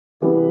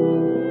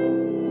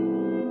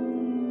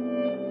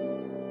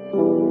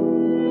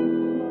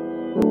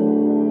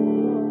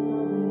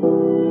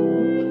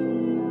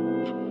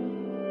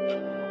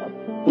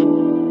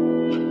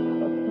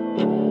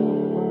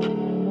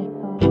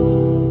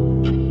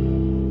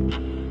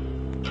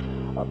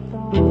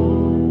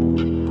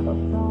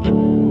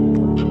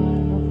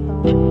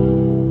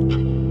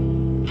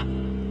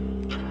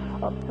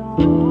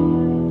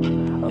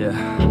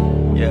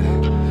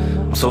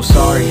so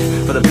sorry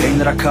for the pain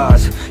that I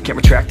caused. Can't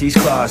retract these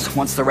claws.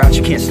 Once they're out,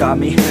 you can't stop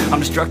me. I'm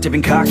destructive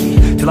and cocky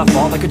till I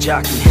fall like a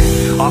jockey.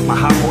 Off my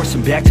high horse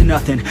and back to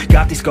nothing.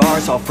 Got these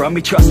scars all from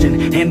me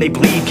trusting, and they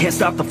bleed. Can't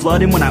stop the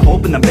flooding. When I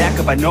open them back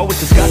up, I know it's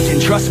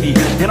disgusting. Trust me,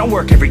 and I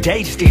work every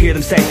day just to hear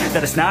them say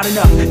that it's not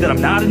enough, that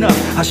I'm not enough.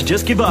 I should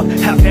just give up.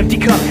 Half empty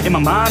cup in my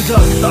mind's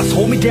up. Thoughts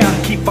hold me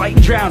down, keep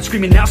fighting, drown.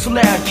 Screaming now so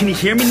loud. Can you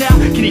hear me now?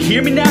 Can you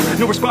hear me now?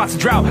 No response to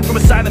drought. From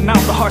a silent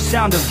mouth, the harsh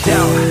sound of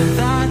doubt.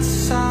 That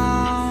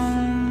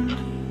sound,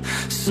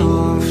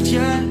 soft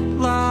yet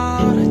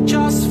loud. I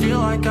just feel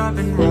like I've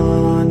been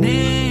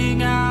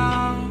running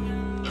out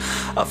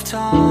of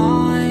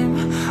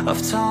time,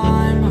 of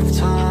time, of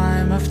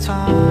time, of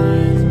time,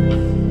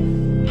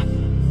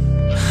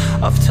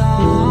 of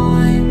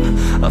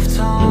time, of time, of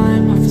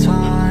time, of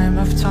time,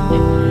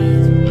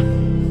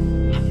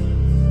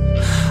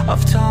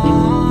 of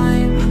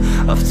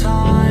time, of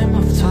time,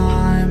 of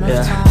time,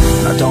 of time.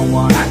 And I don't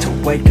want to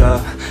wake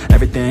up.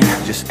 Everything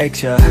just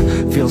aches ya.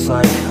 Feels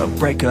like a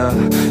breakup.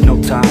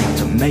 No time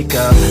to make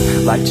up.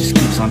 Life just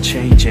keeps on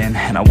changing,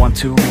 and I want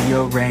to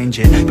rearrange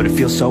it, but it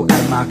feels so out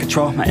of my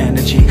control. My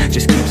energy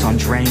just keeps on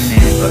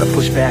draining. But I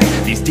push back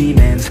these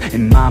demons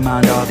in my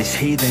mind, all these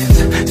heathens.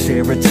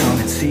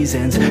 Serotonin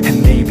seasons,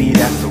 and maybe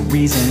that's the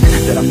reason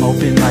that I'm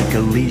open like a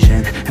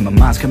lesion, and my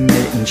mind's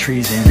committing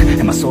treason,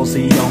 and my soul's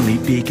the only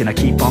beacon. I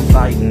keep on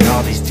fighting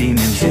all these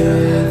demons.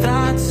 Yeah,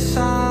 that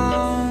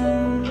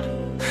sound,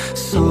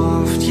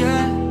 soft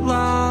yet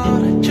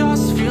loud. I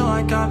just feel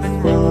like I've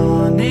been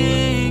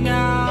running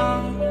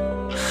out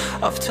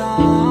of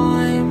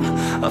time,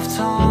 of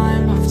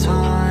time, of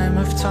time,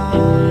 of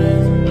time, of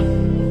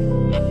time,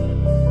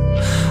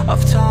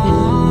 of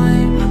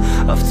time,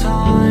 of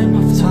time,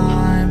 of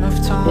time,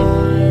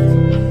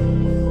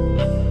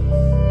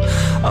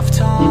 of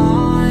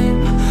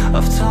time,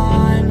 of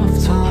time,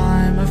 of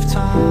time, of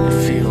time. It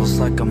feels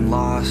like I'm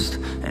lost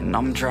and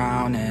I'm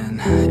drowning.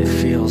 It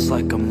feels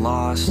like I'm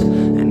lost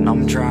and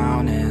I'm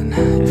drowning.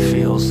 It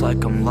feels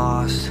like I'm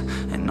lost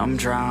and I'm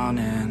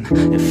drowning.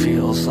 It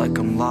feels like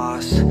I'm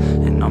lost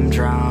and I'm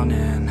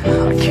drowning.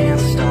 I can't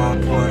stop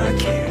what I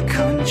can't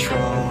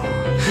control.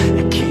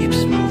 It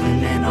keeps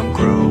moving and I'm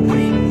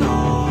growing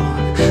old.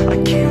 I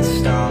can't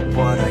stop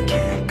what I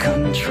can't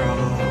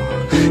control.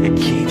 It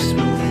keeps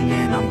moving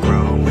and I'm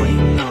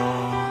growing old.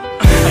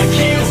 I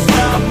can't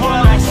stop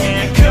what I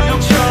can't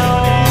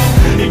control.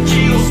 It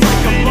feels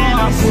like I'm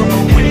lost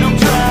when I'm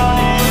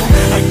drowning.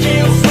 I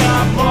can't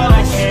stop what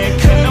I can't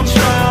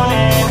control.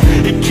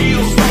 It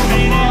keeps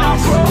moving and I'm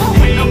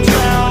growing, I'm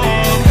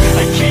drowning.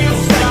 I can't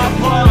stop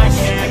what I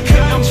can't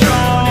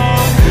control.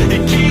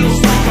 It keeps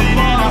moving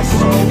and I'm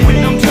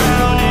growing, I'm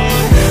drowning.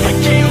 I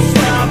can't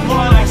stop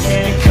what I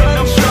can't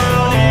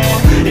control.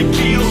 It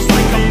keeps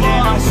like I'm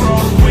lost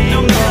when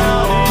I'm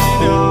drowning.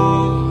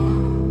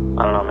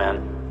 I don't know, man.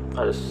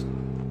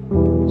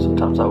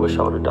 Sometimes I wish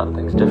I would have done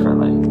things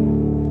differently.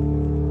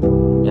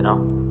 You know?